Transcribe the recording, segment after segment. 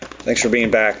Thanks for being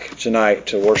back tonight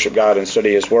to worship God and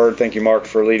study His Word. Thank you, Mark,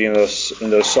 for leading us in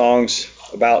those songs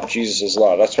about Jesus'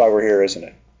 love. That's why we're here, isn't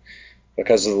it?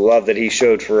 Because of the love that He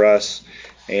showed for us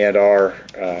and our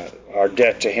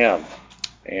debt to Him,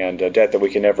 and a debt that we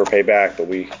can never pay back. But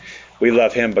we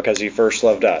love Him because He first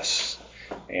loved us,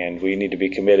 and we need to be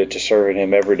committed to serving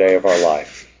Him every day of our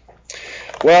life.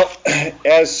 Well,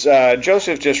 as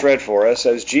Joseph just read for us,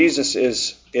 as Jesus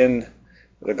is in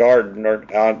the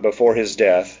garden before His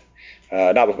death,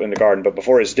 not in the garden, but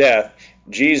before His death,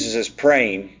 Jesus is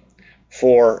praying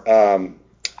for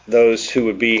those who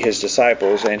would be His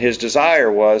disciples, and His desire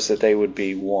was that they would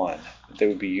be one, that they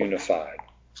would be unified.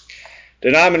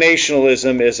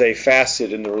 Denominationalism is a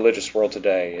facet in the religious world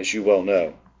today, as you well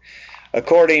know.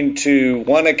 According to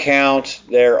one account,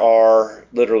 there are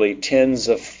literally tens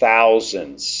of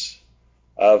thousands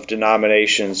of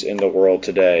denominations in the world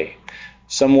today.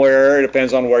 Somewhere, it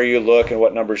depends on where you look and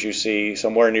what numbers you see,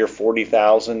 somewhere near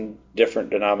 40,000 different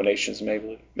denominations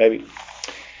maybe.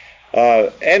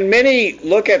 And many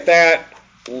look at that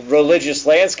religious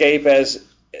landscape as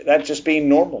that just being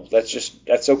normal.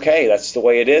 That's okay. That's the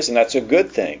way it is, and that's a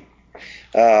good thing.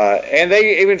 And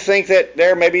they even think that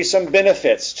there may be some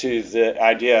benefits to the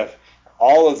idea of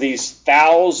all of these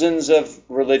thousands of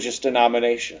religious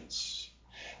denominations.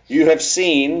 You have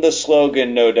seen the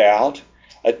slogan, no doubt,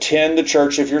 attend the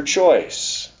church of your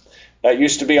choice. That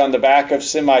used to be on the back of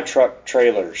semi-truck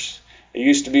trailers. It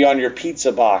used to be on your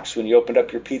pizza box when you opened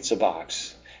up your pizza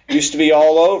box. It used to be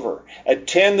all over.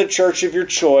 Attend the church of your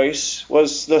choice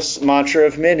was the mantra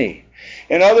of many.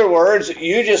 In other words,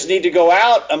 you just need to go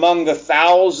out among the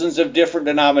thousands of different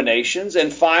denominations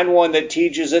and find one that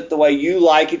teaches it the way you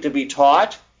like it to be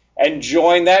taught and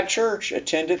join that church.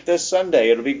 Attend it this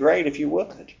Sunday. It'll be great if you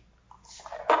would.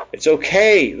 It's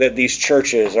okay that these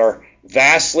churches are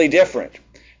vastly different,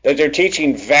 that they're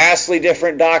teaching vastly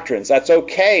different doctrines. That's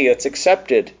okay. It's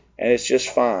accepted, and it's just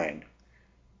fine.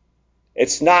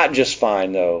 It's not just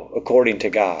fine, though, according to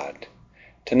God.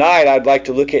 Tonight, I'd like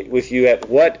to look with you at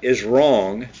what is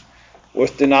wrong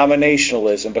with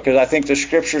denominationalism, because I think the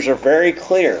Scriptures are very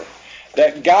clear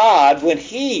that God, when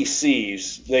He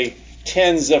sees the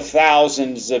tens of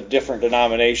thousands of different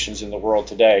denominations in the world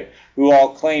today who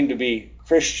all claim to be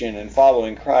Christian and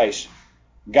following Christ,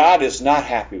 God is not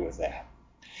happy with that.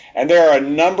 And there are a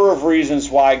number of reasons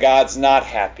why God's not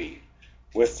happy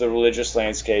with the religious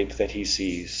landscape that He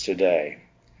sees today.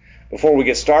 Before we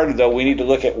get started, though, we need to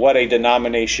look at what a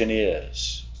denomination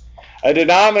is. A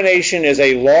denomination is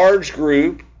a large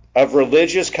group of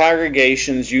religious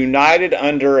congregations united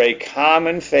under a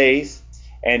common faith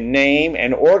and name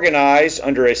and organized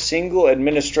under a single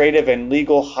administrative and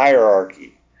legal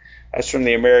hierarchy. That's from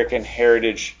the American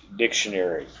Heritage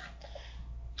Dictionary.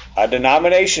 A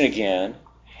denomination, again,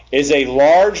 is a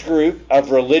large group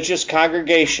of religious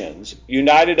congregations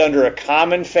united under a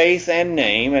common faith and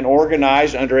name and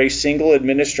organized under a single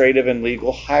administrative and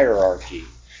legal hierarchy.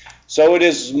 So it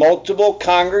is multiple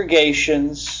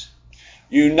congregations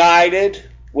united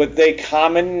with a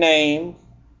common name,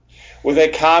 with a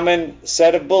common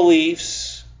set of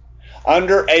beliefs,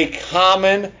 under a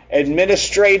common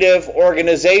administrative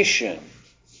organization.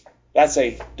 That's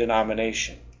a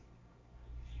denomination.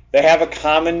 They have a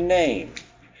common name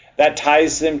that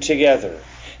ties them together.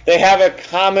 They have a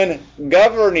common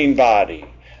governing body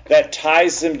that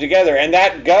ties them together. And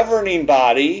that governing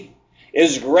body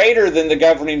is greater than the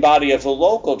governing body of the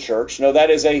local church. No, that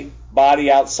is a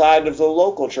body outside of the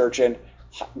local church and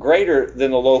greater than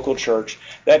the local church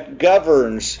that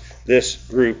governs this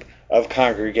group of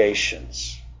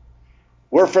congregations.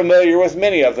 We're familiar with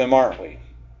many of them, aren't we?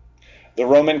 The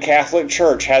Roman Catholic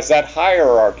Church has that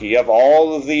hierarchy of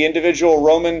all of the individual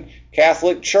Roman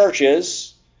Catholic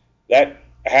churches that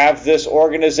have this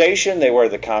organization. They wear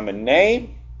the common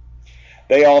name.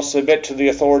 They all submit to the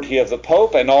authority of the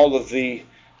Pope and all of the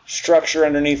structure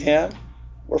underneath him.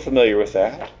 We're familiar with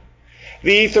that.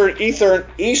 The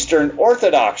Eastern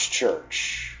Orthodox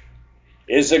Church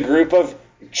is a group of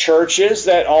churches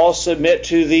that all submit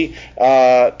to the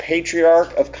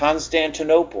Patriarch of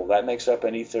Constantinople. That makes up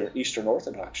an Eastern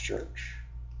Orthodox Church.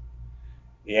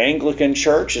 The Anglican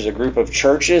Church is a group of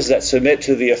churches that submit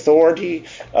to the authority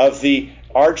of the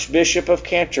Archbishop of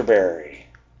Canterbury.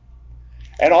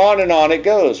 And on it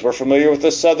goes. We're familiar with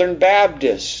the Southern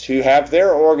Baptists, who have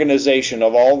their organization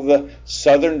of all the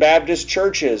Southern Baptist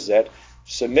churches that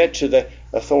submit to the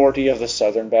authority of the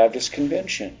Southern Baptist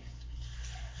Convention.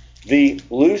 The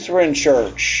Lutheran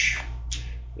Church,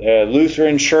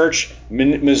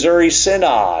 Missouri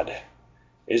Synod,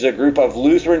 is a group of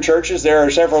Lutheran churches. There are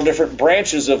several different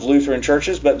branches of Lutheran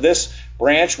churches, but this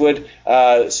branch would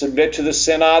submit to the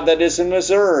synod that is in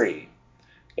Missouri.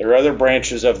 There are other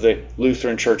branches of the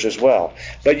Lutheran Church as well.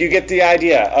 But you get the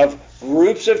idea of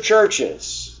groups of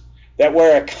churches that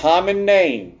wear a common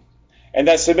name and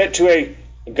that submit to a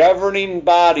governing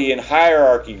body and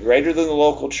hierarchy greater than the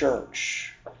local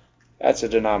church. That's a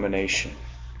denomination.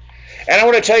 And I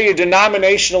want to tell you,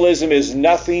 denominationalism is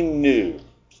nothing new.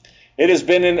 It has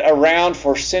been around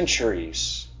for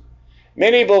centuries.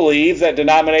 Many believe that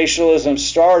denominationalism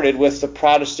started with the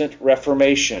Protestant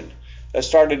Reformation that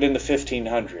started in the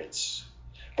 1500s.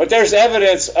 But there's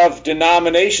evidence of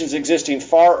denominations existing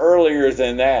far earlier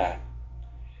than that.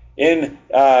 In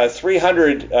the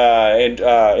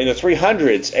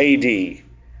 300s AD,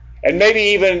 and maybe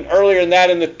even earlier than that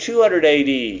in the 200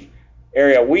 AD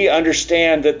area, we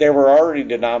understand that there were already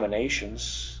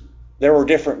denominations. There were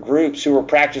different groups who were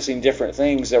practicing different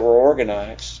things that were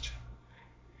organized.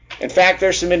 In fact,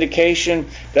 there's some indication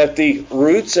that the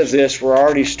roots of this were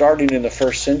already starting in the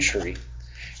first century.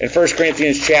 In 1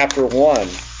 Corinthians chapter 1,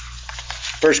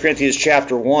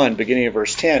 beginning of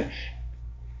verse 10,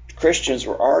 Christians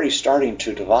were already starting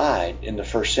to divide in the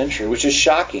first century, which is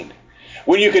shocking.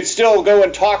 When you could still go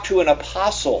and talk to an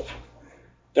apostle,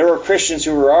 there were Christians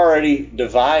who were already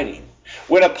dividing.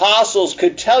 When apostles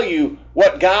could tell you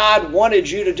what God wanted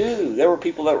you to do, there were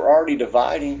people that were already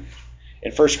dividing.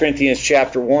 In 1 Corinthians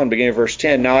chapter 1, beginning of verse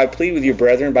 10, "Now I plead with you,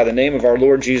 brethren, by the name of our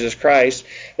Lord Jesus Christ,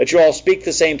 that you all speak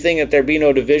the same thing, that there be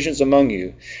no divisions among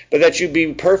you, but that you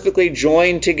be perfectly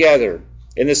joined together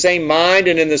in the same mind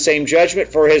and in the same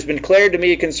judgment. For it has been declared to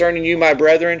me concerning you, my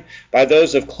brethren, by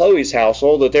those of Chloe's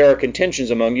household, that there are contentions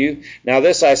among you. Now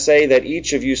this I say, that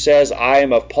each of you says, I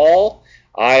am of Paul,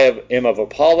 I am of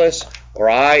Apollos, or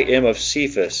I am of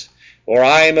Cephas, or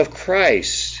I am of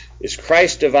Christ. Is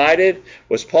Christ divided?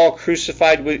 Was Paul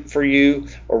crucified for you,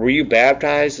 or were you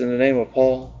baptized in the name of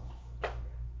Paul?"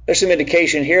 There's some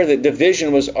indication here that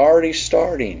division was already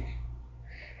starting.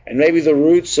 And maybe the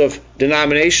roots of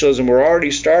denominationalism were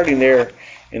already starting there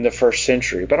in the first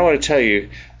century. But I want to tell you,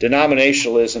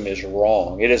 denominationalism is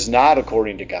wrong. It is not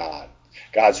according to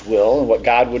God's will and what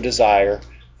God would desire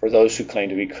for those who claim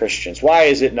to be Christians. Why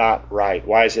is it not right?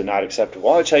 Why is it not acceptable?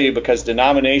 I want to tell you, because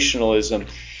denominationalism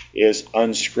is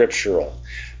unscriptural.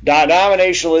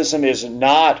 Denominationalism is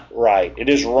not right. It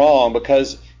is wrong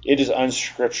because it is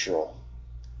unscriptural.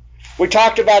 We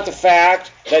talked about the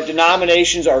fact that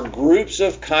denominations are groups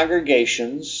of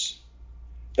congregations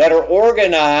that are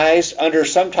organized under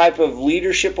some type of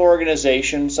leadership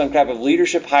organization, some type of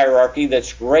leadership hierarchy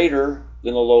that's greater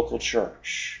than the local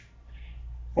church.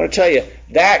 I want to tell you,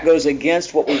 that goes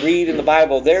against what we read in the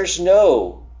Bible. There's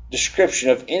no description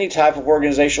of any type of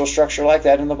organizational structure like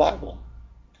that in the Bible.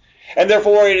 And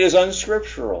therefore it is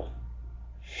unscriptural.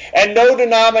 And no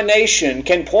denomination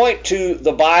can point to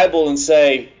the Bible and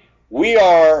say, we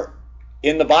are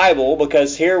in the Bible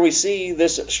because here we see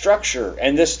this structure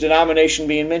and this denomination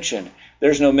being mentioned.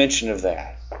 There's no mention of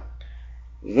that.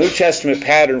 The New Testament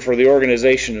pattern for the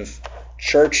organization of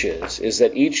churches is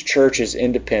that each church is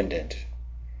independent.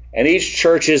 And each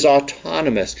church is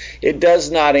autonomous. It does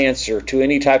not answer to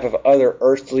any type of other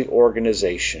earthly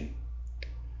organization.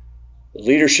 The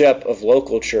leadership of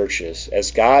local churches,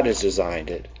 as God has designed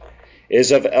it,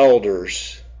 is of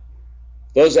elders.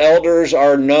 Those elders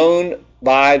are known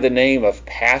by the name of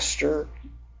pastor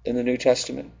in the New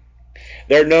Testament.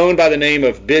 They're known by the name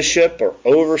of bishop or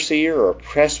overseer or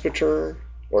presbyter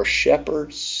or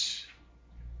shepherds.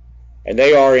 And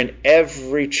they are in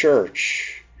every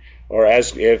church, or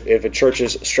as if a church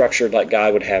is structured like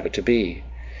God would have it to be.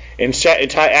 In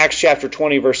Acts chapter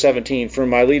 20, verse 17, from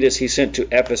Miletus he sent to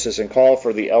Ephesus and called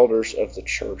for the elders of the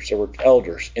church. There were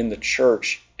elders in the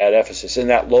church at Ephesus. In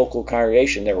that local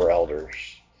congregation, there were elders.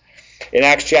 In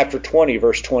Acts chapter 20,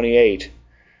 verse 28,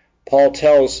 Paul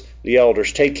tells the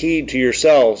elders, "Take heed to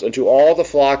yourselves and to all the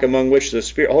flock among which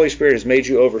the Holy Spirit has made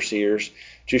you overseers,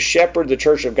 to shepherd the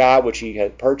church of God which he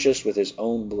had purchased with his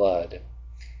own blood."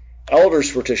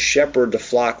 Elders were to shepherd the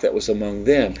flock that was among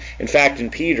them. In fact, in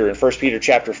 1 Peter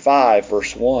chapter 5,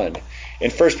 verse 1.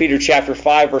 In 1 Peter chapter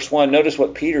 5, verse 1, notice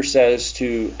what Peter says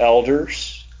to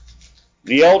elders.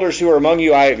 "The elders who are among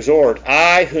you I exhort,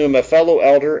 I whom a fellow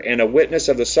elder and a witness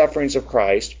of the sufferings of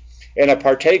Christ, and a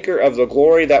partaker of the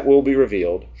glory that will be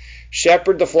revealed,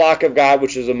 shepherd the flock of God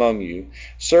which is among you,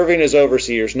 serving as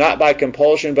overseers, not by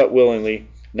compulsion but willingly,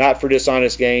 not for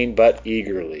dishonest gain but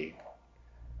eagerly."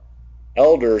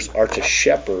 Elders are to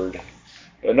shepherd.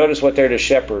 But notice what they're to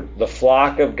shepherd: the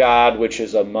flock of God which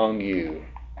is among you.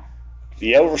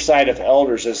 The oversight of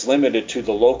elders is limited to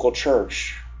the local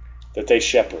church that they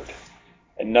shepherd,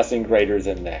 and nothing greater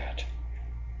than that.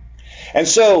 And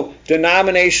so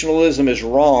denominationalism is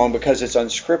wrong because it's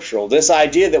unscriptural. This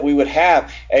idea that we would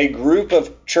have a group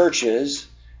of churches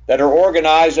that are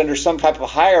organized under some type of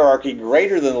hierarchy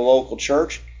greater than the local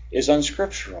church is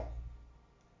unscriptural.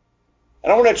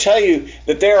 And I want to tell you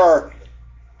that there are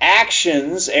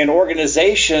actions and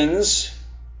organizations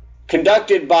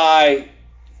conducted by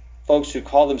folks who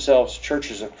call themselves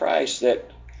churches of Christ that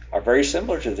are very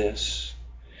similar to this,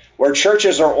 where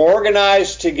churches are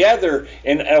organized together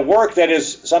in a work that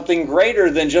is something greater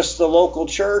than just the local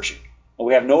church, and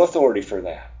we have no authority for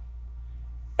that.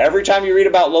 Every time you read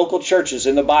about local churches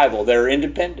in the Bible, they're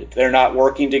independent. They're not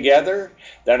working together.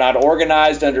 They're not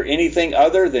organized under anything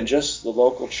other than just the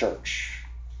local church.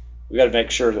 We've got to make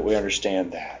sure that we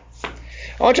understand that.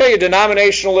 I want to tell you,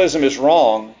 denominationalism is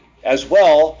wrong as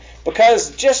well,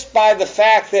 because just by the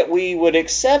fact that we would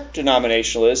accept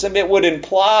denominationalism, it would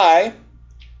imply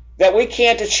that we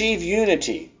can't achieve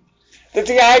unity. That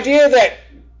the idea that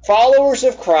followers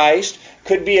of Christ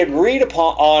could be agree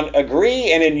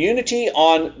and in unity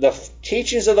on the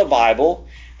teachings of the Bible,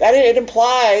 that it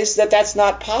implies that that's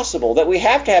not possible, that we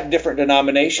have to have different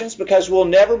denominations because we'll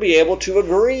never be able to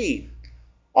agree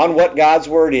on what God's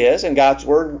word is and God's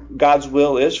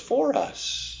will is for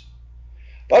us.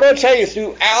 But I'll tell you,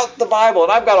 throughout the Bible,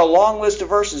 and I've got a long list of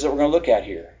verses that we're going to look at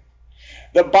here,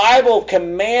 the Bible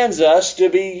commands us to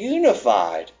be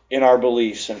unified in our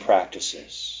beliefs and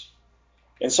practices.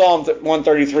 In Psalm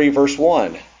 133, verse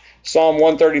 1, Psalm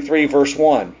 133, verse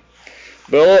 1,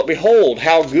 behold,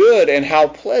 how good and how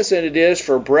pleasant it is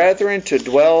for brethren to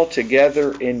dwell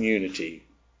together in unity.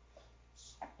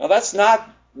 Now, that's not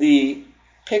the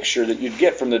picture that you'd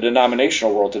get from the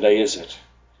denominational world today, is it?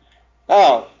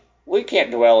 Oh, we can't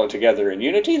dwell together in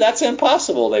unity. That's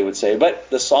impossible, they would say.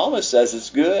 But the psalmist says it's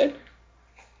good.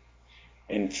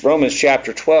 In Romans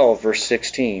chapter 12, verse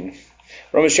 16,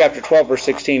 Romans chapter 12, verse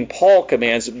 16, Paul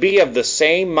commands, be of the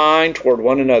same mind toward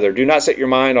one another. Do not set your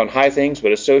mind on high things,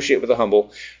 but associate with the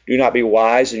humble. Do not be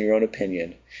wise in your own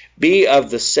opinion. Be of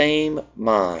the same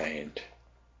mind.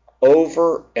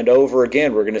 Over and over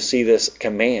again, we're going to see this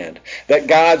command. That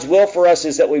God's will for us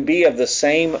is that we be of the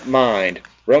same mind.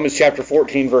 Romans chapter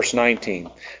 14, verse 19.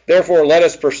 Therefore, let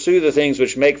us pursue the things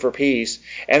which make for peace,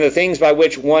 and the things by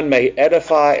which one may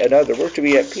edify another. We're to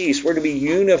be at peace. We're to be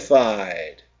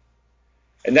unified.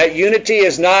 And that unity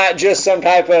is not just some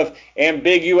type of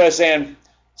ambiguous and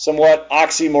somewhat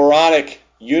oxymoronic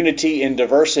unity in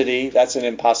diversity. That's an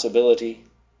impossibility.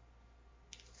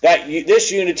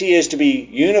 This unity is to be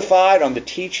unified on the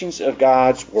teachings of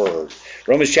God's Word.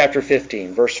 Romans chapter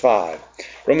 15, verse 5.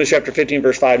 Romans chapter 15,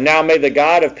 verse 5. Now may the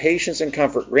God of patience and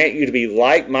comfort grant you to be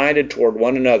like-minded toward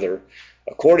one another,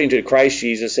 according to Christ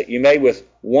Jesus, that you may with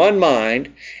one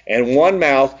mind and one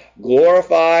mouth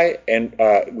glorify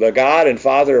the God and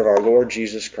Father of our Lord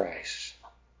Jesus Christ.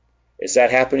 Is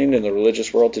that happening in the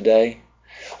religious world today?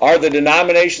 Are the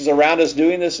denominations around us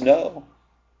doing this? No.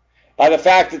 By the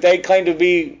fact that they claim to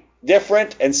be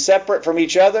different and separate from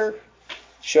each other,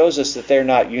 shows us that they're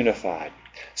not unified.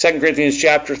 2 Corinthians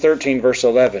chapter 13, verse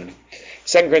 11.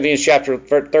 2 Corinthians chapter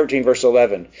 13, verse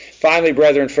 11. Finally,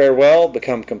 brethren, farewell,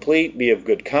 become complete, be of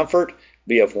good comfort,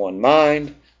 be of one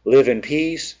mind, live in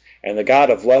peace, and the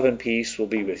God of love and peace will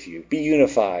be with you. Be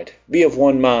unified, be of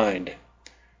one mind.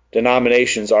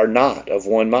 Denominations are not of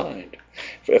one mind.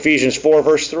 Ephesians 4,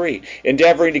 verse 3.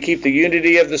 Endeavoring to keep the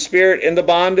unity of the Spirit in the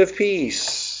bond of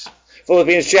peace.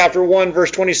 Philippians chapter 1,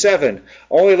 verse 27.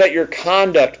 Only let your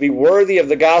conduct be worthy of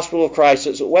the gospel of Christ,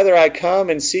 so that whether I come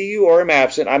and see you or am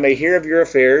absent, I may hear of your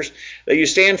affairs, that you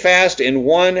stand fast in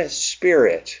one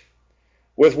spirit,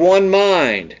 with one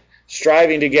mind,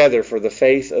 striving together for the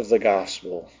faith of the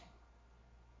gospel.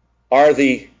 Are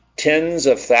the tens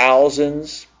of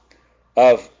thousands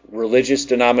of religious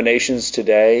denominations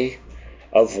today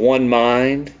of one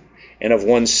mind and of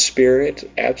one spirit?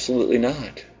 Absolutely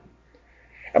not.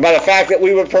 And by the fact that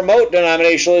we would promote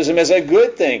denominationalism as a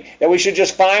good thing, that we should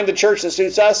just find the church that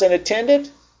suits us and attend it,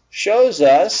 shows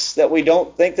us that we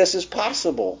don't think this is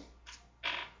possible.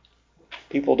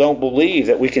 People don't believe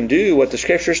that we can do what the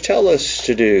Scriptures tell us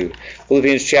to do.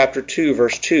 Philippians chapter 2,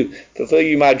 verse 2. Fulfill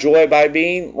you my joy by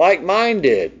being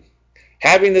like-minded,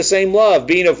 having the same love,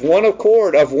 being of one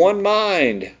accord, of one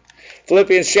mind.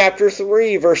 Philippians chapter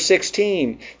 3, verse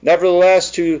 16.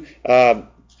 Nevertheless, to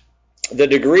the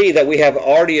degree that we have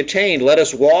already attained, let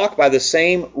us walk by the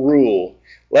same rule.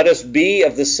 Let us be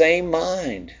of the same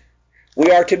mind.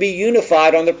 We are to be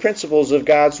unified on the principles of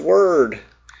God's Word.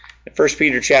 1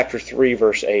 Peter chapter 3,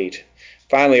 verse 8.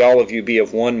 Finally, all of you be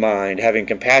of one mind, having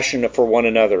compassion for one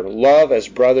another. Love as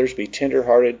brothers, be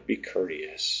tender-hearted, be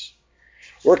courteous.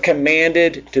 We're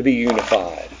commanded to be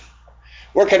unified.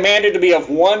 We're commanded to be of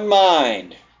one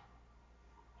mind,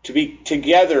 to be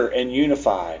together and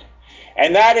unified.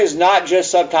 And that is not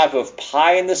just some type of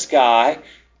pie in the sky,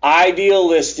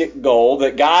 idealistic goal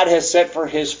that God has set for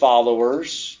his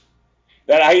followers,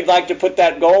 that he'd like to put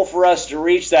that goal for us to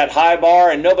reach, that high bar,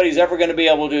 and nobody's ever going to be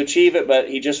able to achieve it, but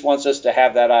he just wants us to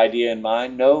have that idea in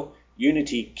mind. No,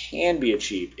 unity can be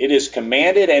achieved. It is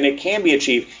commanded and it can be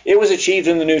achieved. It was achieved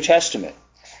in the New Testament.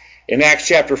 In Acts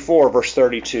chapter 4, verse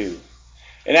 32.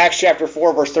 In Acts chapter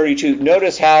 4, verse 32,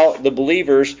 notice how the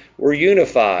believers were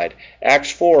unified.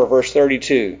 Acts 4, verse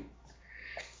 32.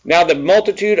 Now the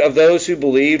multitude of those who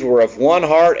believed were of one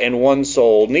heart and one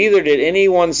soul. Neither did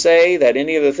anyone say that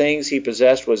any of the things he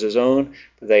possessed was his own,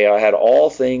 but they had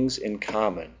all things in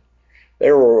common.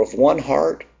 They were of one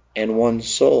heart and one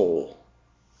soul.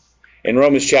 In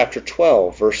Romans chapter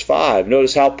 12, verse 5,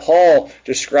 notice how Paul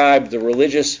described the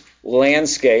religious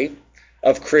landscape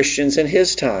of Christians in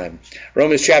his time.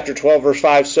 Romans chapter 12, verse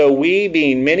 5, so we,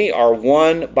 being many, are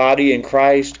one body in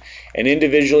Christ, and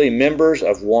individually members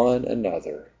of one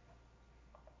another.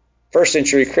 First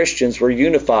century Christians were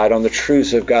unified on the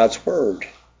truths of God's Word.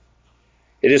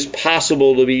 It is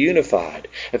possible to be unified.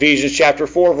 Ephesians chapter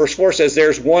 4, verse 4 says,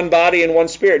 there's one body and one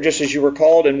spirit, just as you were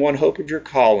called in one hope of your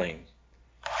calling.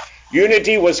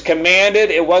 Unity was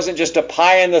commanded. It wasn't just a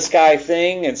pie-in-the-sky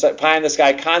thing and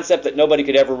pie-in-the-sky concept that nobody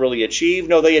could ever really achieve.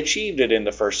 No, they achieved it in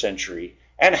the first century.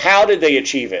 And how did they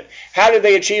achieve it? How did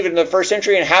they achieve it in the first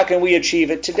century, and how can we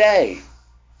achieve it today?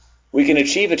 We can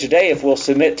achieve it today if we'll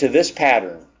submit to this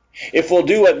pattern. If we'll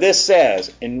do what this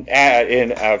says in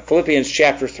Philippians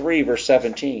chapter 3, verse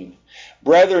 17.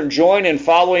 Brethren, join in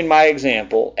following my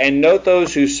example, and note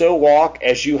those who so walk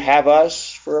as you have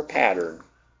us for a pattern.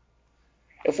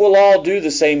 If we'll all do the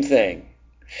same thing,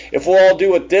 if we'll all do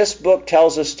what this book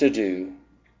tells us to do,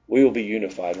 we will be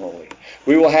unified, won't we?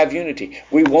 We will have unity.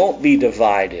 We won't be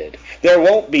divided. There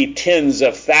won't be tens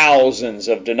of thousands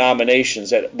of denominations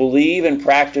that believe and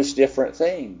practice different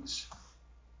things.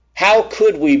 How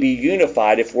could we be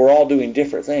unified if we're all doing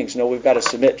different things? No, we've got to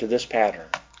submit to this pattern.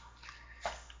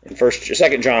 In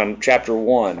 2 John chapter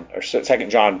 1, or 2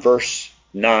 John verse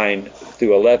 9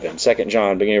 through 11, 2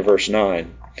 John beginning of verse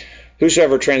 9.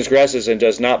 Whosoever transgresses and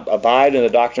does not abide in the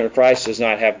doctrine of Christ does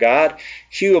not have God.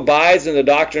 He who abides in the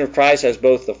doctrine of Christ has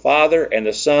both the Father and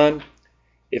the Son.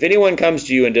 If anyone comes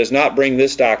to you and does not bring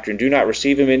this doctrine, do not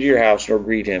receive him into your house nor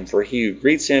greet him, for he who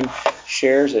greets him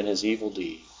shares in his evil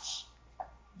deeds.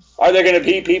 Are there going to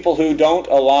be people who don't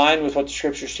align with what the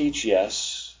Scriptures teach?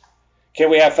 Yes. Can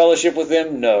we have fellowship with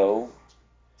them? No.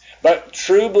 But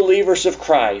true believers of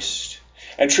Christ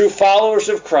and true followers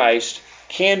of Christ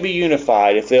can be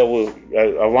unified if they will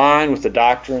align with the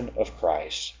doctrine of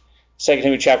Christ. 2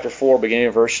 Timothy chapter 4, beginning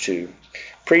of verse 2.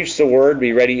 Preach the word,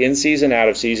 be ready in season, out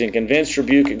of season, convince,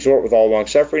 rebuke, exhort with all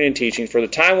longsuffering and teaching, for the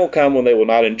time will come when they will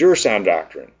not endure sound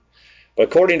doctrine. But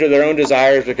according to their own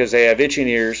desires, because they have itching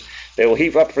ears, they will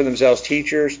heap up for themselves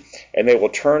teachers, and they will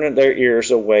turn their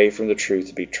ears away from the truth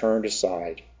to be turned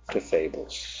aside to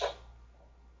fables.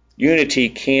 Unity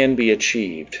can be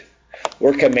achieved.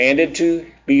 We're commanded to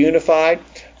be unified.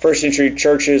 First century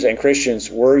churches and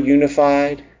Christians were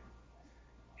unified.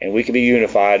 And we can be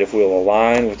unified if we'll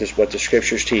align with what the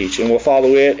Scriptures teach. And we'll follow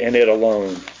it and it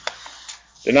alone.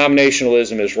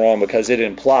 Denominationalism is wrong because it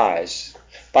implies,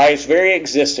 by its very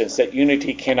existence, that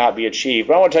unity cannot be achieved.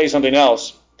 But I want to tell you something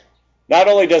else. Not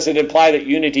only does it imply that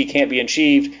unity can't be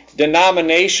achieved,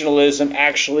 denominationalism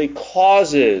actually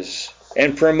causes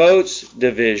and promotes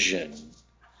division.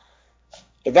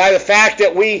 By the fact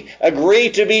that we agree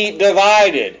to be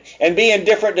divided and be in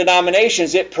different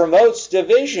denominations, it promotes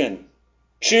division.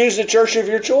 Choose the church of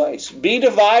your choice. Be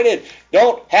divided.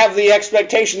 Don't have the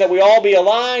expectation that we all be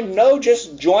aligned. No,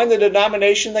 just join the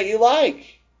denomination that you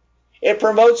like. It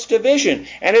promotes division,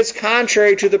 and it's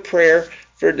contrary to the prayer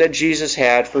that Jesus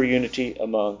had for unity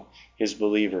among his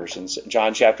believers. In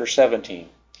John chapter 17,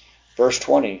 verse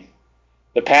 20,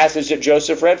 the passage that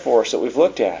Joseph read for us that we've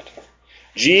looked at.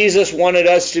 Jesus wanted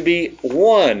us to be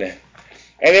one. And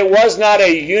it was not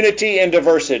a unity in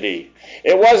diversity.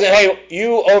 It wasn't, hey,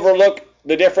 you overlook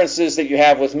the differences that you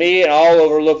have with me, and I'll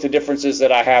overlook the differences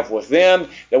that I have with them,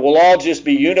 that we'll all just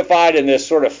be unified in this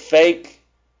sort of fake,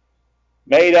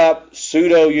 made-up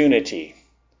pseudo-unity.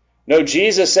 No,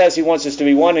 Jesus says he wants us to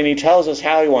be one, and he tells us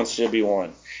how he wants us to be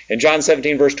one. In John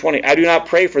 17, verse 20, I do not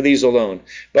pray for these alone,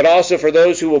 but also for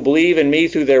those who will believe in me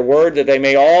through their word, that they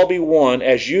may all be one,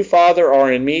 as you, Father,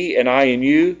 are in me, and I in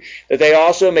you, that they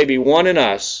also may be one in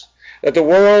us, that the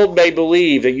world may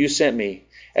believe that you sent me.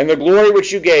 And the glory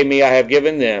which you gave me I have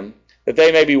given them, that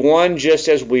they may be one just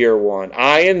as we are one,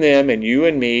 I and them and you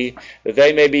and me, that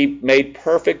they may be made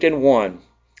perfect in one,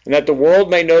 and that the world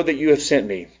may know that you have sent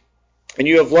me, and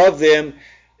you have loved them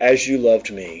as you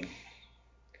loved me.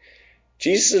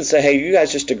 Jesus didn't say, hey, you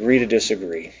guys just agree to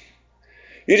disagree.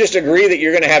 You just agree that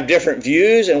you're going to have different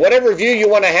views, and whatever view you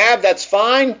want to have, that's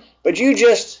fine, but you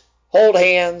just hold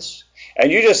hands,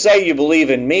 and you just say you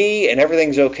believe in me, and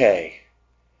everything's okay.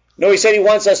 No, he said he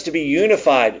wants us to be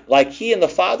unified, like he and the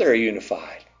Father are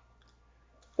unified.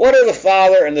 What do the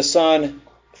Father and the Son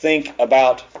think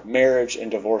about marriage and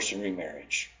divorce and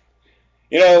remarriage?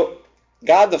 You know,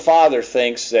 God the Father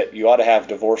thinks that you ought to have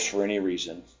divorce for any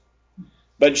reason.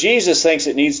 But Jesus thinks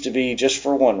it needs to be just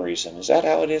for one reason. Is that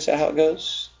how it is? Is that how it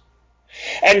goes?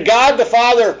 And God the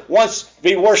Father wants to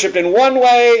be worshipped in one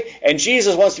way, and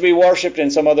Jesus wants to be worshipped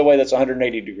in some other way that's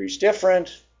 180 degrees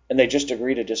different, and they just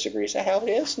agree to disagree. Is that how it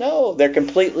is? No, they're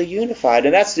completely unified,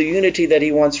 and that's the unity that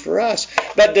he wants for us.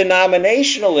 But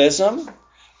denominationalism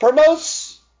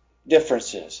promotes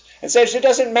differences and says it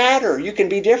doesn't matter. You can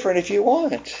be different if you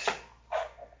want.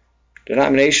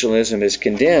 Denominationalism is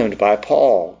condemned by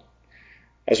Paul,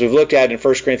 as we've looked at in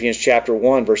 1 Corinthians chapter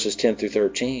 1, verses 10 through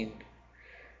 13.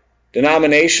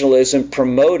 Denominationalism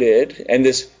promoted, and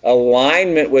this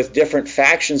alignment with different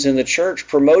factions in the church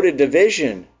promoted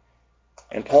division.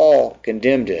 And Paul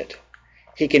condemned it.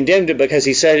 He condemned it because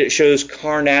he said it shows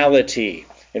carnality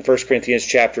in 1 Corinthians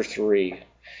chapter 3.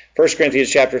 1 Corinthians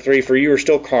chapter 3, for you are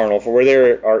still carnal, for where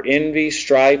there are envy,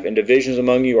 strife, and divisions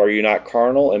among you, are you not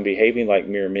carnal and behaving like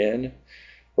mere men?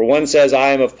 For one says, I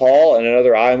am of Paul, and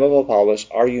another, I am of Apollos.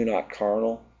 Are you not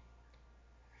carnal?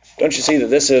 Don't you see that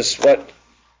this is what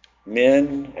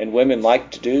men and women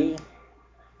like to do?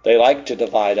 They like to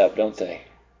divide up, don't they?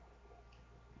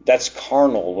 That's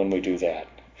carnal when we do that.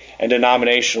 And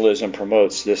denominationalism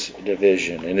promotes this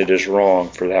division, and it is wrong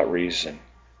for that reason.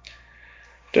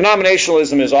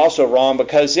 Denominationalism is also wrong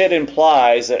because it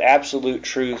implies that absolute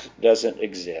truth doesn't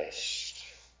exist.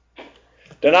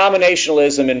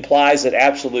 Denominationalism implies that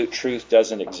absolute truth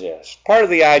doesn't exist. Part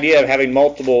of the idea of having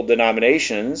multiple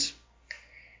denominations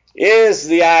is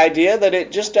the idea that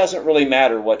it just doesn't really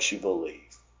matter what you believe.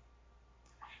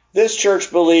 This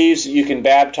church believes you can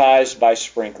baptize by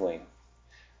sprinkling.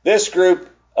 This group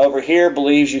over here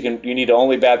believes you need to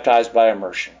only baptize by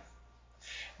immersion.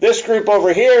 This group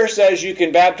over here says you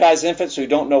can baptize infants who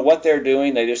don't know what they're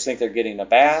doing. They just think they're getting a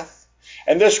bath.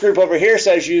 And this group over here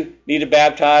says you need to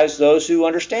baptize those who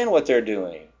understand what they're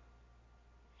doing.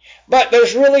 But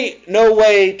there's really no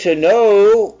way to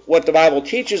know what the Bible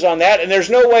teaches on that, and there's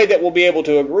no way that we'll be able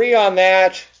to agree on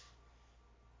that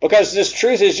because this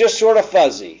truth is just sort of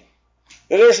fuzzy.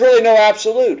 There's really no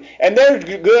absolute. And they're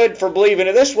good for believing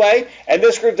it this way, and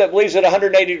this group that believes it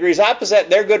 180 degrees opposite,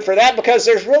 they're good for that because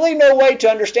there's really no way to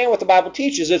understand what the Bible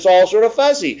teaches. It's all sort of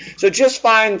fuzzy. So just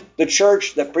find the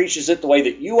church that preaches it the way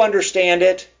that you understand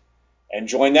it and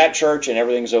join that church and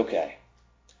everything's okay.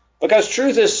 Because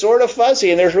truth is sort of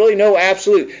fuzzy and there's really no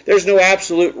absolute. There's no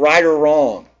absolute right or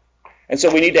wrong. And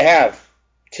so we need to have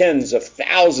tens of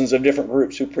thousands of different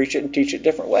groups who preach it and teach it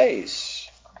different ways.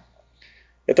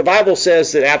 Yet the Bible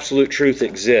says that absolute truth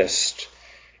exists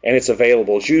and it's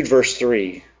available. Jude verse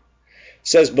 3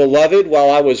 says, Beloved, while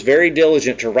I was very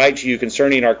diligent to write to you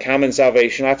concerning our common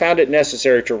salvation, I found it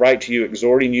necessary to write to you,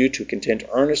 exhorting you to contend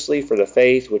earnestly for the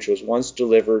faith which was once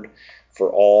delivered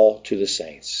for all to the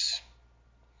saints.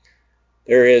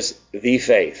 There is the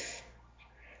faith.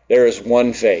 There is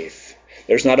one faith.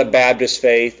 There's not a Baptist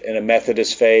faith and a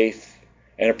Methodist faith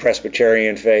and a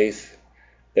Presbyterian faith.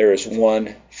 There is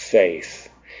one faith.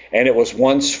 And it was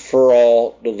once for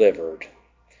all delivered.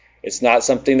 It's not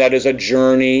something that is a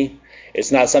journey.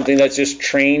 It's not something that's just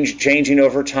changing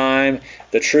over time.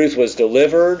 The truth was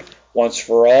delivered once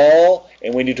for all,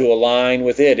 and we need to align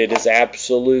with it. It is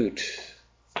absolute.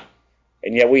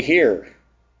 And yet we hear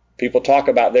people talk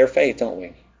about their faith, don't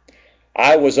we?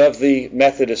 I was of the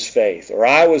Methodist faith, or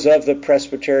I was of the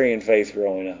Presbyterian faith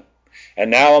growing up,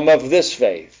 and now I'm of this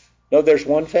faith. No, there's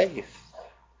one faith.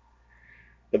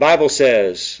 The Bible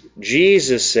says,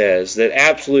 Jesus says, that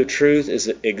absolute truth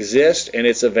exists and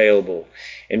it's available.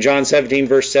 In John 17,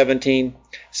 verse 17,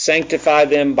 Sanctify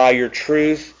them by your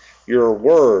truth. Your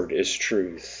word is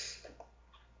truth.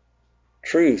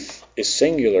 Truth is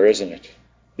singular, isn't it?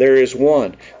 There is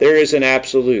one. There is an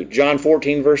absolute. John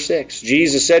 14, verse 6,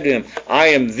 Jesus said to him, I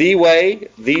am the way,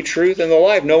 the truth, and the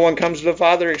life. No one comes to the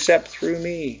Father except through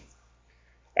me.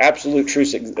 Absolute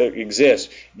truth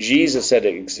exists. Jesus said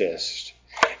it exists.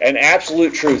 And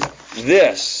absolute truth,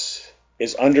 this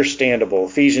is understandable.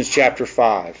 Ephesians chapter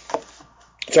 5.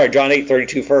 John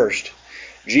 8:32 first.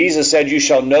 Jesus said, You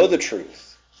shall know the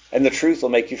truth, and the truth will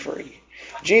make you free.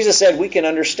 Jesus said we can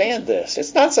understand this.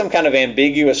 It's not some kind of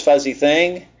ambiguous, fuzzy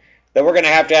thing that we're going to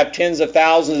have tens of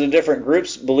thousands of different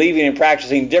groups believing and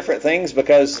practicing different things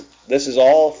because this is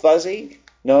all fuzzy.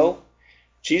 No.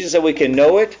 Jesus said we can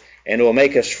know it and it will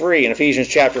make us free. In Ephesians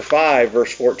chapter 5,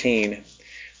 verse 14,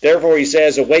 therefore he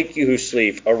says, awake you who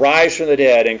sleep, arise from the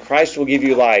dead, and Christ will give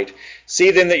you light.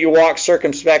 See then that you walk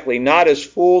circumspectly, not as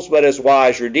fools but as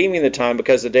wise, redeeming the time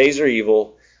because the days are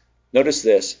evil. Notice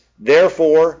this.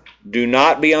 Therefore, do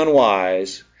not be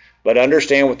unwise, but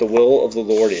understand what the will of the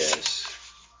Lord is.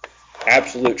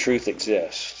 Absolute truth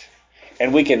exists,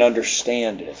 and we can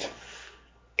understand it.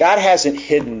 God hasn't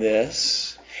hidden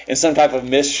this in some type of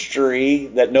mystery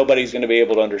that nobody's going to be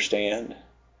able to understand.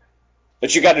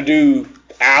 But you got to do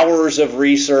hours of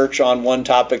research on one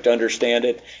topic to understand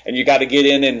it, and you got to get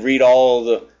in and read all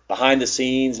the behind the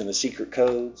scenes and the secret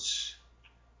codes.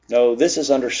 No, this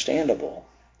is understandable.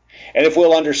 And if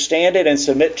we'll understand it and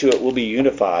submit to it, we'll be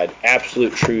unified.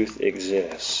 Absolute truth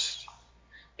exists.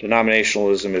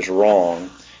 Denominationalism is wrong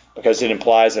because it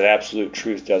implies that absolute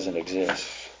truth doesn't exist.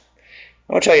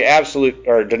 I want to tell you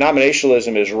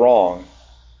denominationalism is wrong,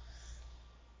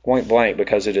 point blank,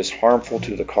 because it is harmful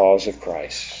to the cause of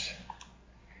Christ.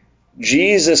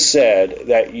 Jesus said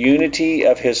that unity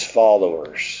of his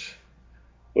followers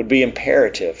would be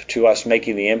imperative to us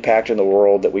making the impact in the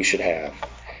world that we should have.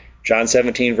 John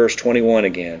 17, verse 21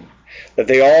 again. That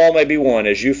they all may be one,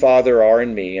 as you, Father, are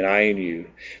in me, and I in you.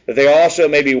 That they also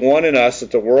may be one in us,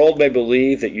 that the world may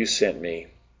believe that you sent me.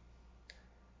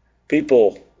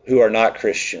 People who are not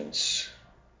Christians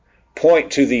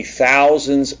point to the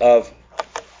thousands of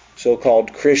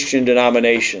so-called Christian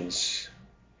denominations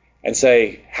and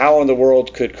say, how in the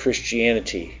world could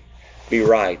Christianity be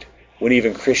right when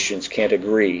even Christians can't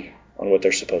agree on what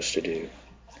they're supposed to do?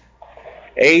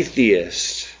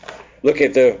 Atheists look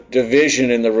at the division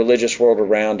in the religious world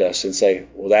around us and say,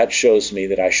 well, that shows me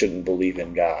that I shouldn't believe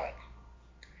in God.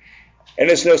 And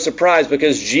it's no surprise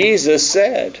because Jesus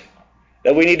said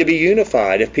that we need to be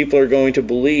unified if people are going to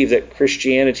believe that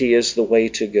Christianity is the way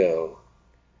to go.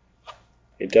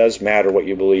 It does matter what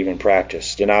you believe and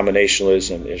practice.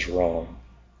 Denominationalism is wrong.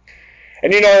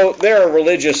 And you know, there are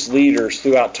religious leaders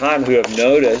throughout time who have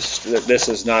noticed that this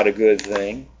is not a good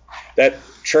thing, that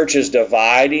churches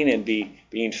dividing and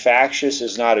being factious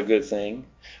is not a good thing.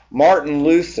 Martin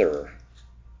Luther,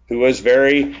 who was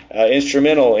very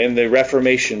instrumental in the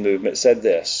Reformation movement, said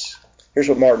this. Here's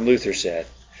what Martin Luther said.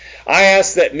 I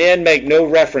ask that men make no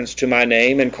reference to my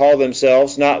name and call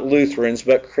themselves not Lutherans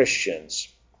but Christians.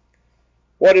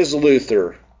 What is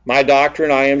Luther? My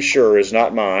doctrine, I am sure, is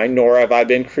not mine, nor have I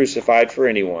been crucified for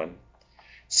anyone.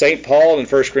 St. Paul in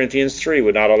 1 Corinthians 3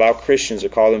 would not allow Christians to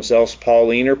call themselves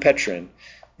Pauline or Petrin,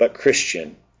 but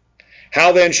Christian.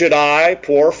 How then should I,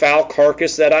 poor foul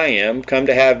carcass that I am, come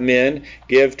to have men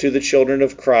give to the children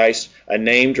of Christ a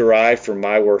name derived from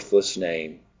my worthless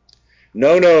name?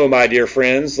 No, no, my dear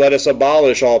friends, let us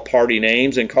abolish all party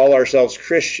names and call ourselves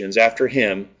Christians after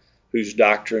him whose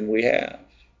doctrine we have.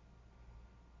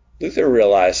 Luther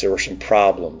realized there were some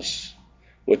problems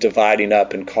with dividing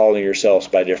up and calling yourselves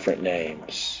by different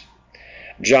names.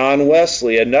 John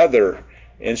Wesley, another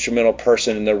instrumental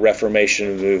person in the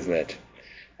Reformation movement,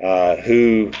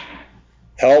 who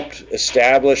helped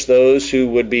establish those who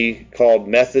would be called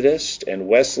Methodists and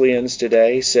Wesleyans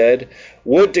today, said,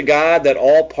 would to God that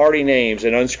all party names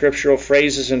and unscriptural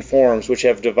phrases and forms which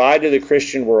have divided the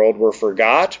Christian world were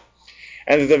forgot,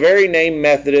 and that the very name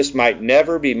Methodist might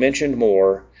never be mentioned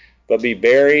more, but be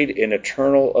buried in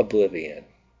eternal oblivion.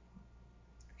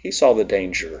 He saw the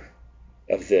danger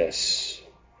of this.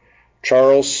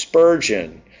 Charles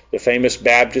Spurgeon, the famous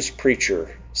Baptist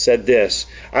preacher, said this,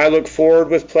 I look forward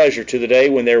with pleasure to the day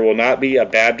when there will not be a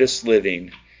Baptist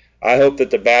living. I hope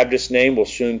that the Baptist name will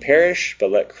soon perish,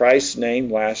 but let Christ's name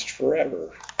last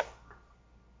forever.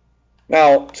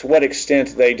 Now, to what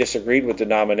extent they disagreed with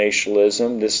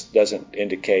denominationalism, this doesn't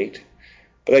indicate.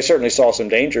 But they certainly saw some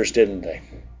dangers, didn't they?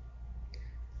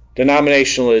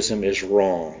 Denominationalism is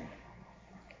wrong.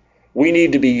 We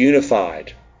need to be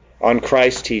unified on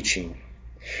Christ's teaching.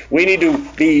 We need to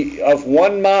be of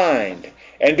one mind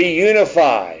and be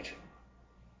unified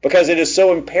because it is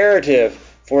so imperative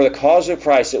for the cause of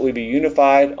Christ that we be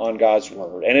unified on God's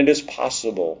Word. And it is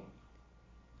possible.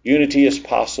 Unity is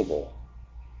possible.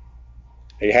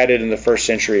 They had it in the first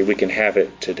century. We can have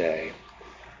it today.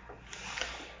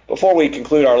 Before we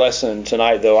conclude our lesson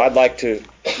tonight, though, I'd like to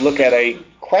look at a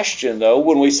question, though,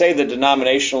 when we say that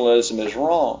denominationalism is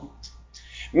wrong.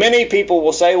 Many people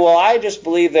will say, well, I just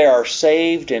believe there are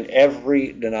saved in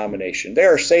every denomination.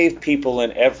 There are saved people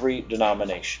in every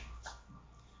denomination.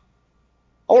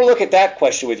 I want to look at that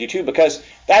question with you too, because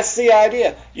that's the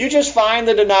idea. You just find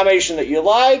the denomination that you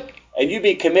like, and you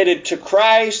be committed to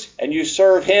Christ, and you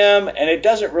serve Him, and it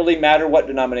doesn't really matter what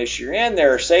denomination you're in.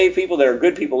 There are saved people, there are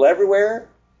good people everywhere.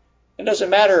 It doesn't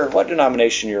matter what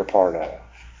denomination you're a part of.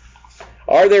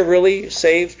 Are there really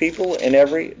saved people in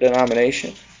every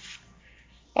denomination?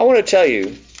 I want to tell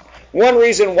you, one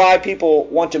reason why people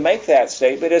want to make that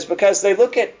statement is because they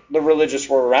look at the religious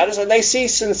world around us and they see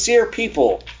sincere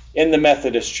people in the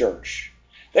Methodist Church.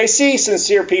 They see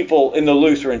sincere people in the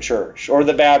Lutheran Church or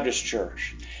the Baptist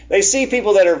Church. They see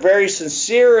people that are very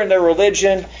sincere in their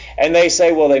religion, and they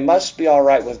say, well, they must be all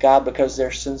right with God because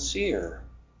they're sincere.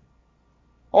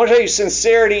 I want to tell you,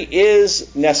 sincerity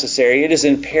is necessary. It is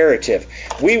imperative.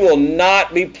 We will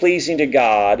not be pleasing to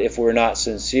God if we're not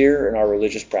sincere in our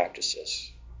religious practices.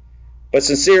 But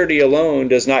sincerity alone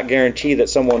does not guarantee that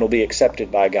someone will be accepted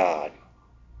by God.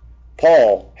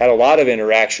 Paul had a lot of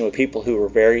interaction with people who were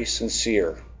very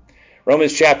sincere.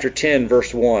 Romans chapter 10,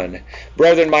 verse 1.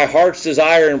 Brethren, my heart's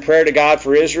desire and prayer to God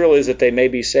for Israel is that they may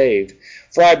be saved.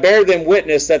 For I bear them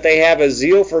witness that they have a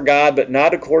zeal for God, but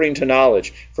not according to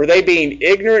knowledge. For they, being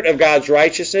ignorant of God's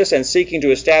righteousness and seeking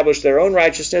to establish their own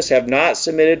righteousness, have not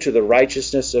submitted to the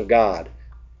righteousness of God.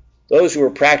 Those who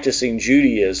were practicing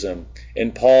Judaism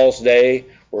in Paul's day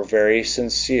were very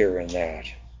sincere in that.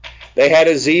 They had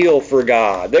a zeal for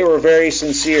God. They were very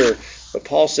sincere. But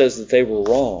Paul says that they were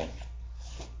wrong.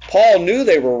 Paul knew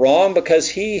they were wrong because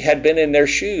he had been in their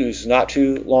shoes not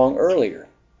too long earlier.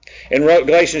 In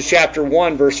Galatians chapter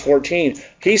 1, verse 14,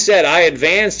 he said, I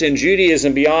advanced in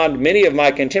Judaism beyond many of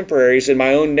my contemporaries in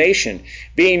my own nation,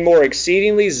 being more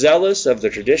exceedingly zealous for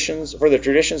the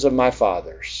traditions of my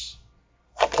fathers.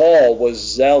 Paul was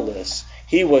zealous.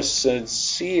 He was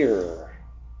sincere,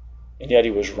 and yet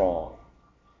he was wrong.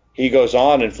 He goes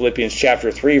on in Philippians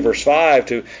chapter 3, verse 5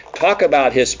 to talk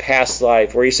about his past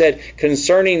life, where he said,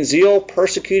 concerning zeal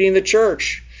persecuting the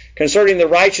church, concerning the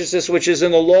righteousness which is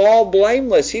in the law,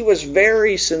 blameless. He was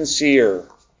very sincere.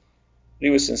 He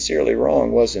was sincerely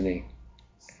wrong, wasn't he?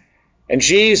 And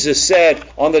Jesus said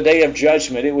on the day of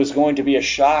judgment, it was going to be a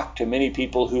shock to many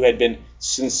people who had been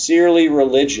sincerely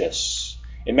religious.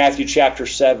 In Matthew chapter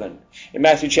 7. In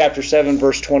Matthew chapter 7,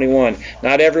 verse 21,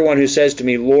 not everyone who says to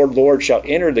me, Lord, Lord, shall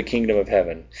enter the kingdom of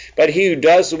heaven, but he who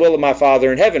does the will of my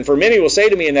Father in heaven. For many will say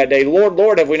to me in that day, Lord,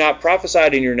 Lord, have we not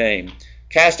prophesied in your name,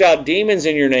 cast out demons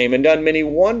in your name, and done many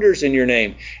wonders in your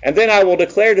name? And then I will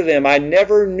declare to them, I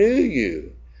never knew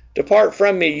you. Depart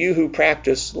from me, you who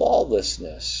practice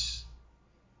lawlessness.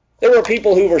 There were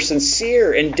people who were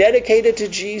sincere and dedicated to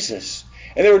Jesus.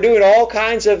 And they were doing all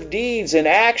kinds of deeds and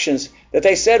actions that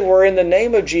they said were in the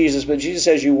name of Jesus. But Jesus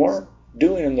says, you weren't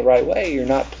doing them the right way. You're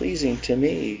not pleasing to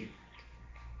me.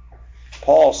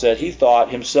 Paul said he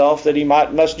thought himself that he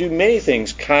must do many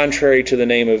things contrary to the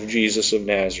name of Jesus of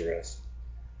Nazareth.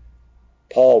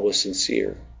 Paul was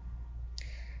sincere,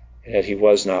 and yet he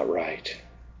was not right.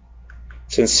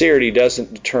 Sincerity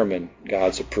doesn't determine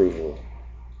God's approval.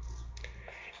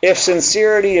 If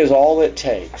sincerity is all it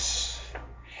takes,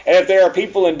 and if there are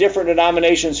people in different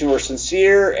denominations who are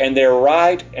sincere and they're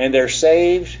right and they're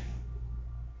saved,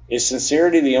 is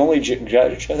sincerity the only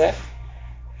judge of that?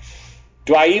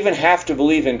 Do I even have to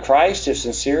believe in Christ if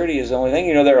sincerity is the only thing?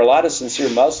 You know, there are a lot of sincere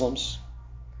Muslims.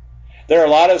 There are a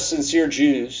lot of sincere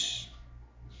Jews.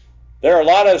 There are a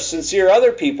lot of sincere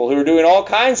other people who are doing all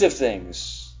kinds of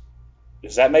things.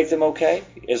 Does that make them okay?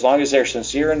 As long as they're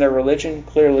sincere in their religion?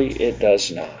 Clearly it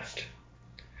does not.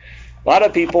 A lot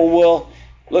of people will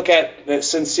look at that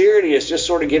sincerity as just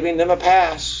sort of giving them a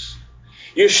pass.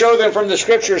 You show them from the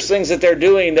Scriptures things that they're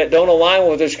doing that don't align with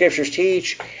what the Scriptures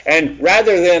teach, and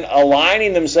rather than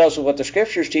aligning themselves with what the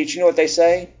Scriptures teach, you know what they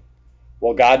say?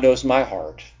 Well, God knows my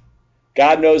heart.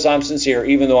 God knows I'm sincere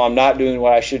even though I'm not doing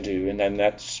what I should do, and then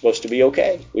that's supposed to be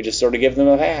okay. We just sort of give them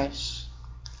a pass.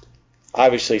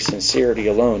 Obviously, sincerity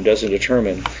alone doesn't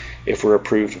determine if we're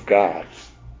approved of God.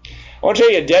 I want to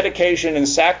tell you, dedication and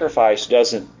sacrifice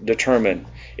doesn't determine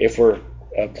if we're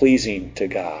pleasing to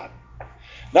God.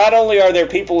 Not only are there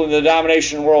people in the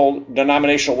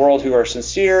denominational world who are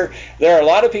sincere, there are a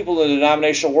lot of people in the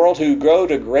denominational world who go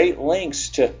to great lengths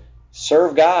to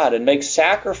serve God and make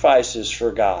sacrifices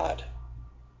for God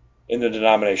in the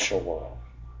denominational world.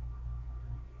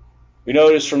 We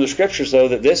notice from the Scriptures, though,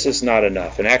 that this is not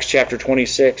enough. In Acts chapter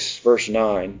 26, verse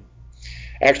 9,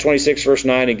 Acts 26, verse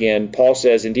 9 again, Paul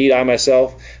says, indeed, I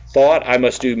myself thought I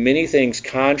must do many things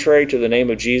contrary to the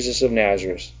name of Jesus of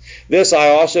Nazareth. This I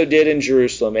also did in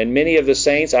Jerusalem, and many of the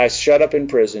saints I shut up in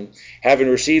prison, having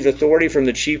received authority from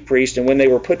the chief priest, and when they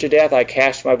were put to death, I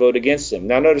cast my vote against them.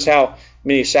 Now notice how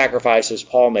many sacrifices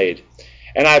Paul made.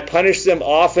 And I punished them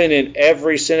often in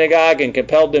every synagogue and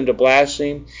compelled them to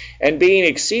blaspheme. And being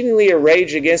exceedingly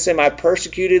enraged against them, I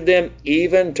persecuted them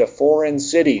even to foreign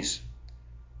cities.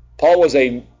 Paul was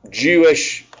a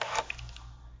Jewish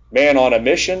man on a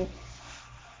mission,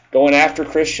 going after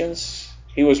Christians.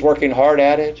 He was working hard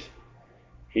at it.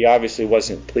 He obviously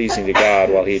wasn't pleasing to God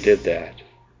while he did that.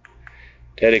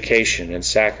 Dedication and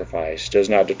sacrifice does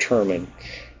not determine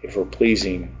if we're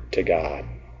pleasing to God.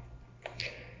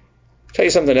 I'll tell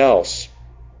you something else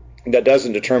that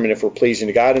doesn't determine if we're pleasing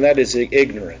to God, and that is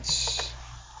ignorance.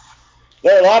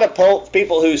 There are a lot of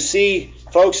people who see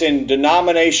folks in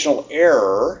denominational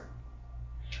error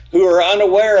who are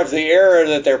unaware of the error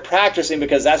that they're practicing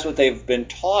because that's what they've been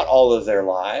taught all of their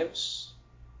lives.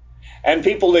 And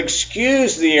people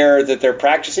excuse the error that they're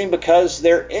practicing because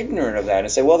they're ignorant of that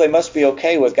and say, well, they must be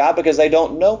okay with God because they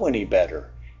don't know any better.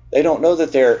 They don't know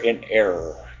that they're in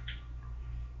error.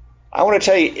 I want to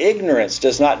tell you, ignorance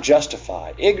does not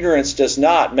justify. Ignorance does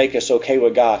not make us okay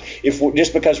with God.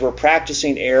 Just because we're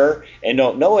practicing error and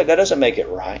don't know it, that doesn't make it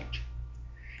right.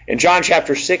 In John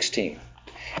chapter 16,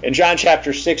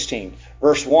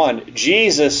 verse 1,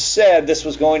 Jesus said this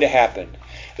was going to happen,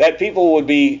 that people would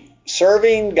be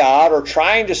serving God or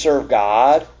trying to serve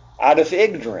God out of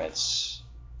ignorance.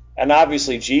 And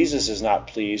obviously Jesus is not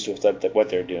pleased with what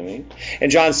they're doing. In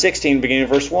John 16, beginning of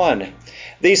verse 1,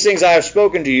 these things I have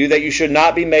spoken to you, that you should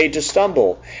not be made to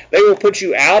stumble. They will put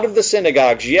you out of the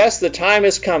synagogues. Yes, the time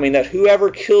is coming that whoever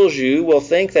kills you will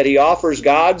think that he offers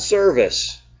God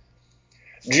service.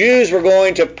 Jews were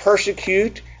going to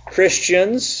persecute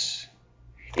Christians,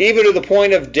 even to the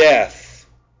point of death,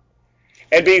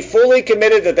 and be fully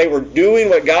committed that they were doing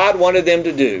what God wanted them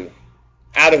to do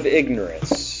out of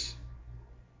ignorance.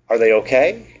 Are they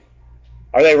okay?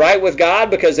 Are they right with God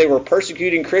because they were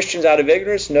persecuting Christians out of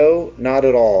ignorance? No, not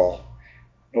at all.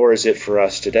 Nor is it for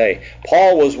us today.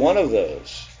 Paul was one of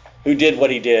those who did what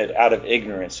he did out of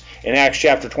ignorance. In Acts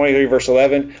chapter 23, verse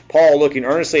 11, Paul, looking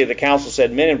earnestly at the council,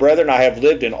 said, Men and brethren, I have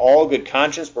lived in all good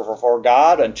conscience before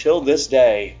God until this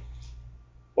day.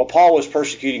 Well, Paul was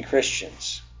persecuting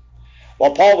Christians.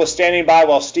 While Paul was standing by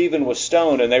while Stephen was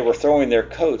stoned and they were throwing their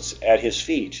coats at his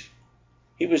feet,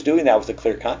 he was doing that with a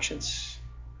clear conscience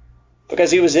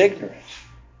because he was ignorant.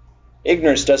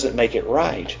 Ignorance doesn't make it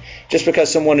right. Just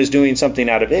because someone is doing something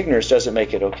out of ignorance doesn't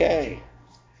make it okay.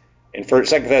 In 2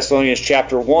 Thessalonians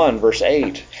chapter 1, verse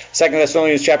 8, 2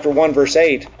 Thessalonians chapter 1, verse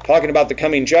 8, talking about the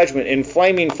coming judgment, in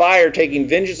flaming fire, taking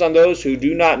vengeance on those who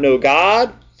do not know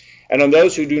God and on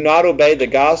those who do not obey the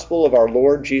gospel of our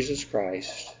Lord Jesus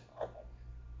Christ.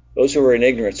 Those who are in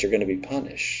ignorance are going to be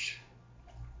punished.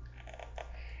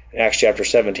 In Acts chapter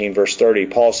 17, verse 30,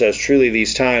 Paul says, Truly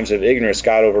these times of ignorance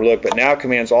God overlooked, but now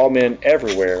commands all men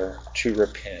everywhere to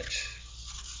repent.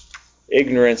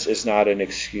 Ignorance is not an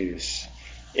excuse.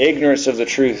 Ignorance of the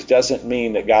truth doesn't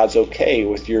mean that God's okay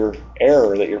with your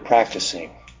error that you're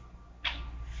practicing.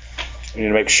 We need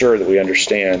to make sure that we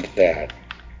understand that.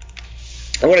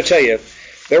 I want to tell you,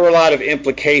 there were a lot of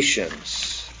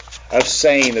implications of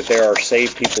saying that there are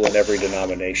saved people in every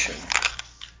denomination.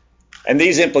 And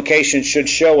these implications should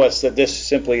show us that this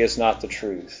simply is not the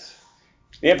truth.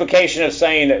 The implication of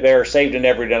saying that they are saved in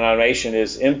every denomination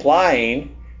is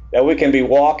implying that we can be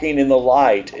walking in the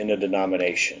light in a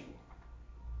denomination.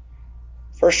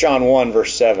 1 John 1,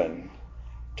 verse 7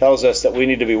 tells us that we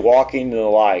need to be walking in the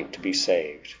light to be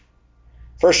saved.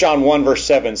 1 John 1, verse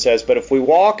 7 says, But if we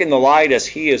walk in the light as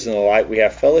he is in the light, we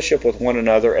have fellowship with one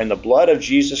another, and the blood of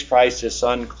Jesus Christ, his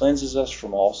Son, cleanses us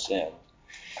from all sin.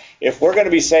 If we're going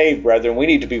to be saved, brethren, we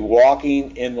need to be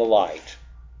walking in the light.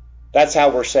 That's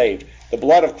how we're saved. The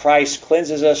blood of Christ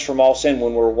cleanses us from all sin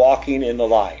when we're walking in the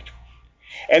light.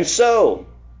 And so,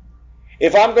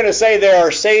 if I'm going to say there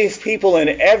are saved people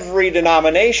in every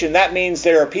denomination, that means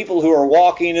there are people who are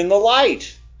walking in the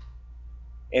light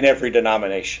in every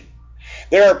denomination.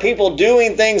 There are people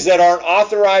doing things that aren't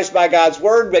authorized by God's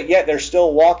word, but yet they're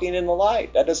still walking in the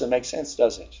light. That doesn't make sense,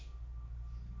 does it?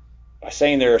 By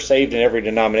saying they are saved in every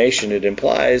denomination, it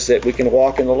implies that we can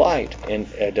walk in the light in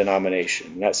a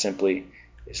denomination. That simply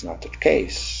is not the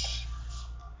case.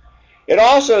 It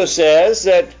also says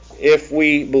that if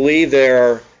we believe there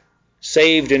are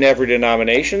saved in every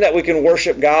denomination, that we can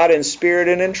worship God in spirit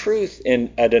and in truth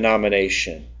in a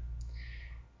denomination.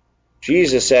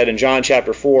 Jesus said in John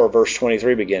chapter 4, verse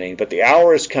 23 beginning, But the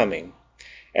hour is coming,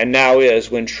 and now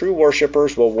is, when true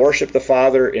worshipers will worship the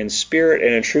Father in spirit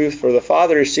and in truth, for the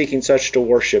Father is seeking such to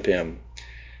worship him.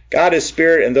 God is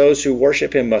spirit, and those who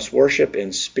worship him must worship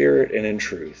in spirit and in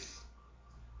truth.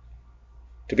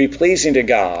 To be pleasing to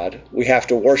God, we have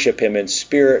to worship him in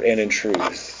spirit and in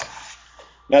truth.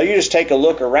 Now you just take a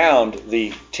look around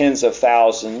the tens of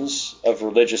thousands of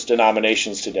religious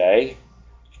denominations today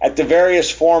at the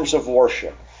various forms of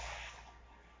worship.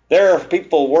 There are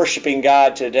people worshiping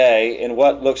God today in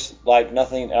what looks like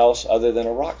nothing else other than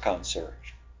a rock concert.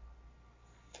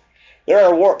 There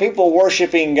are people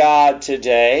worshiping God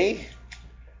today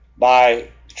by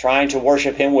trying to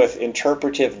worship Him with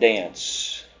interpretive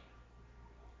dance.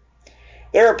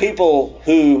 There are people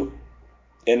who,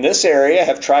 in this area,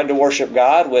 have tried to worship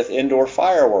God with indoor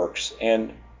fireworks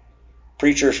and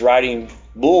preachers riding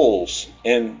bulls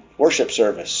in worship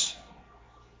service.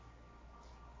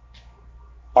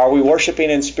 Are we worshiping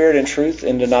in spirit and truth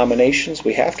in denominations?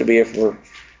 We have to be. If we're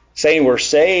saying we're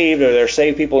saved, or there are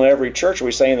saved people in every church, are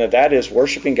we saying that that is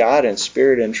worshiping God in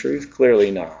spirit and truth? Clearly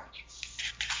not.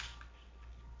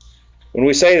 When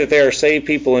we say that there are saved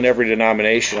people in every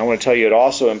denomination, I want to tell you it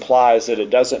also implies that it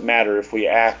doesn't matter if we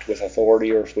act with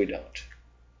authority or if we don't.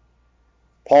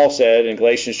 Paul said in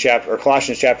Colossians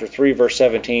chapter 3, verse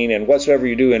 17, "And whatsoever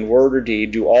you do in word or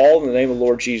deed, do all in the name of the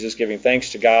Lord Jesus, giving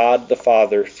thanks to God the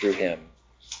Father through Him."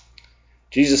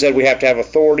 Jesus said we have to have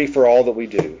authority for all that we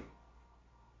do.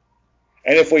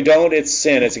 And if we don't, it's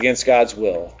sin. It's against God's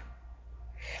will.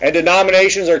 And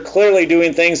denominations are clearly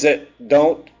doing things that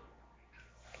don't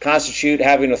constitute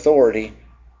having authority.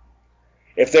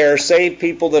 If there are saved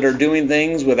people that are doing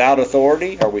things without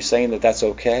authority, are we saying that that's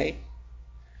okay?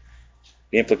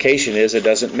 The implication is it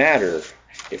doesn't matter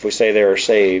if we say they are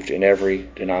saved in every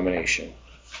denomination.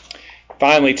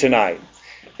 Finally, tonight,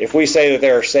 if we say that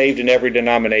they are saved in every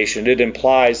denomination, it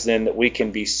implies then that we can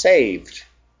be saved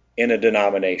in a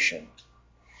denomination.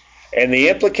 And the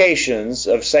implications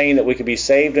of saying that we can be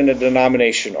saved in a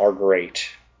denomination are great.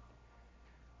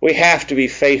 We have to be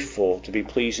faithful to be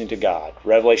pleasing to God.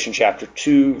 Revelation chapter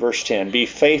 2, verse 10, "Be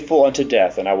faithful unto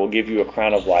death, and I will give you a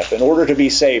crown of life." In order to be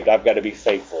saved, I've got to be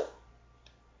faithful.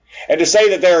 And to say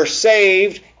that they are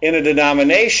saved in a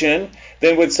denomination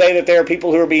then would say that there are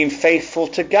people who are being faithful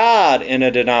to God in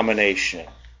a denomination.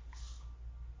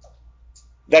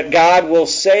 That God will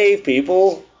save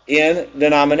people in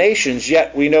denominations.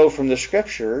 Yet we know from the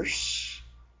Scriptures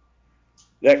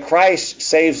that Christ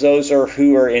saves those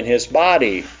who are in His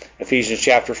body. Ephesians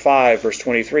chapter 5, verse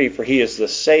 23, "For He is the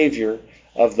Savior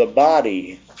of the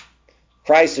body."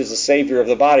 Christ is the Savior of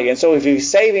the body. And so if He's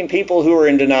saving people who are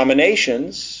in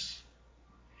denominations,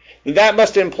 that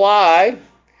must imply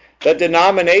that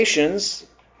denominations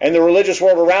and the religious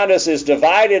world around us is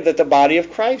divided, that the body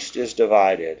of Christ is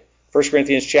divided. 1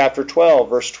 Corinthians chapter 12,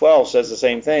 verse 12 says the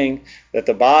same thing, that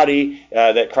the body,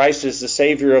 that Christ is the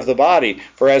Savior of the body.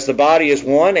 "For as the body is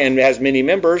one and has many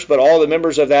members, but all the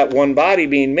members of that one body,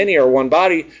 being many, are one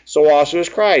body, so also is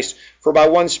Christ. For by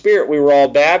one Spirit we were all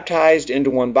baptized into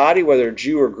one body, whether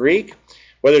Jew or Greek,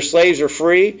 whether slaves or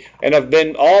free, and have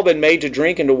all been made to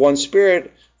drink into one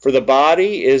Spirit. For the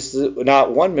body is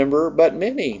not one member, but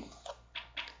many."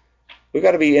 We've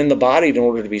got to be in the body in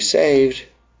order to be saved.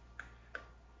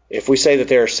 If we say that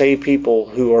there are saved people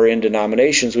who are in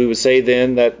denominations, we would say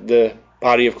then that the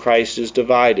body of Christ is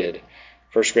divided.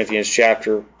 1 Corinthians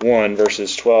chapter 1,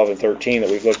 verses 12 and 13 that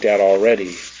we've looked at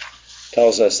already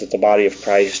tells us that the body of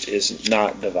Christ is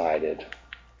not divided.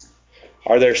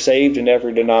 Are there saved in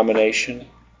every denomination?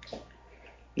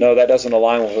 No, that doesn't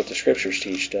align with what the Scriptures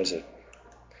teach, does it?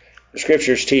 The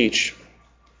Scriptures teach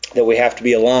that we have to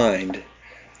be aligned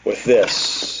with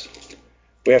this.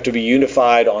 We have to be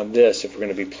unified on this if we're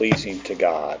going to be pleasing to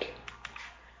God.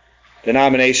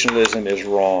 Denominationalism is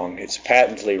wrong. It's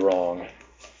patently wrong.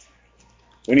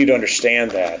 We need to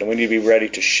understand that, and we need to be ready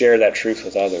to share that truth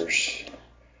with others.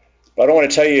 But I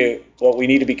want to tell you what we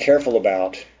need to be careful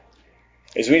about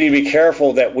is we need to be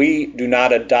careful that we do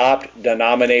not adopt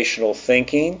denominational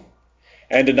thinking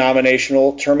and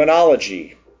denominational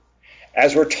terminology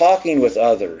as we're talking with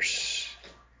others.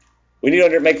 We need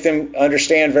to make them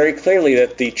understand very clearly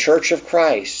that the Church of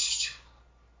Christ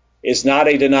is not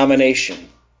a denomination.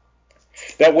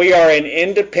 That we are an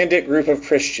independent group of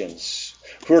Christians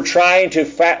who are trying to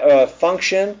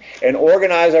function and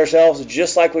organize ourselves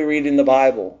just like we read in the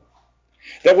Bible.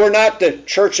 That we're not the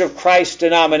Church of Christ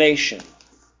denomination.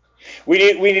 We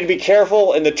need to be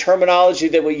careful in the terminology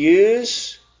that we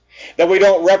use, that we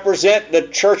don't represent the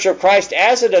Church of Christ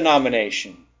as a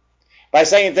denomination by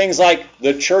saying things like,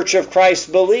 the Church of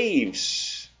Christ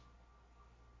believes.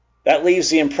 That leaves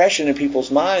the impression in people's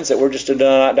minds that we're just a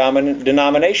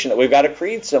denomination, that we've got a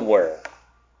creed somewhere.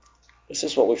 This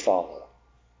is what we follow.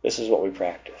 This is what we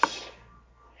practice.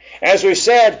 As we've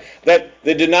said, that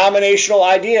the denominational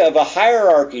idea of a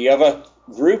hierarchy, of a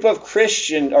group of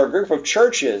Christian or group of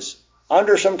churches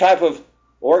under some type of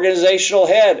organizational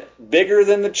head bigger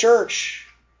than the church,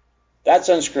 That's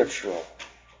unscriptural.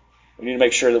 We need to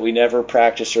make sure that we never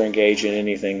practice or engage in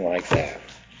anything like that.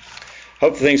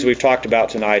 Hope the things we've talked about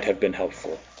tonight have been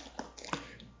helpful.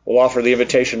 We'll offer the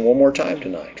invitation one more time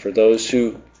tonight for those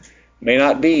who may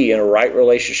not be in a right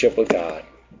relationship with God,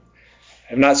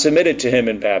 have not submitted to Him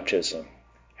in baptism,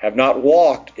 have not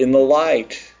walked in the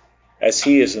light as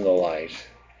He is in the light.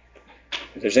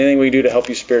 If there's anything we can do to help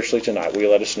you spiritually tonight, will you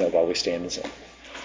let us know while we stand and sing?